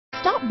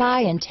Stop by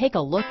and take a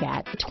look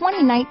at the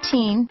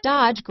 2019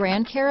 Dodge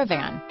Grand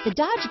Caravan. The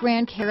Dodge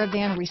Grand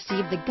Caravan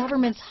received the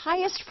government's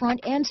highest front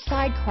and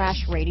side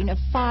crash rating of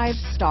 5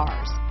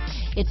 stars.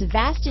 Its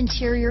vast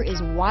interior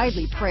is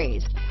widely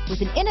praised,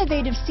 with an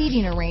innovative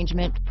seating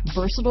arrangement,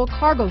 versatile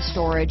cargo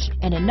storage,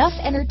 and enough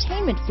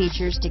entertainment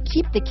features to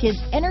keep the kids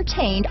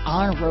entertained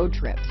on road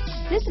trips.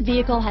 This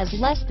vehicle has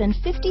less than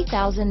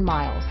 50,000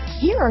 miles.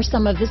 Here are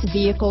some of this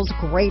vehicle's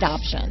great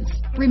options: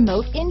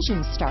 remote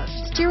engine start,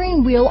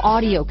 steering wheel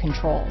audio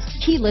controls,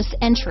 keyless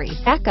entry,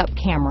 backup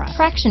camera,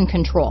 traction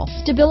control,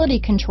 stability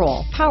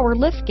control, power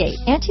liftgate,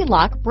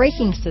 anti-lock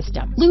braking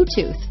system,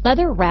 Bluetooth,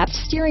 leather-wrapped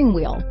steering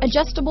wheel,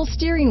 adjustable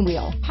steering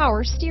wheel,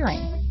 power steering,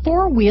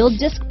 4-wheel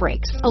disc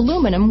brakes,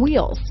 aluminum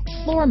wheels,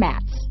 floor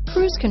mats,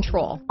 cruise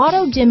control,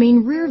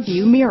 auto-dimming rear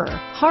view mirror,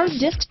 hard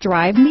disk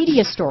drive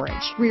media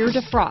storage, rear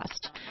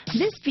defrost.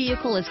 This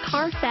vehicle is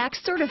Carfax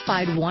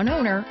certified one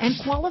owner and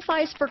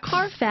qualifies for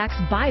Carfax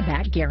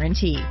buyback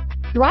guarantee.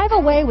 Drive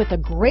away with a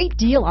great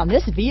deal on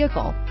this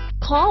vehicle.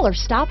 Call or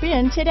stop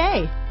in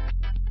today.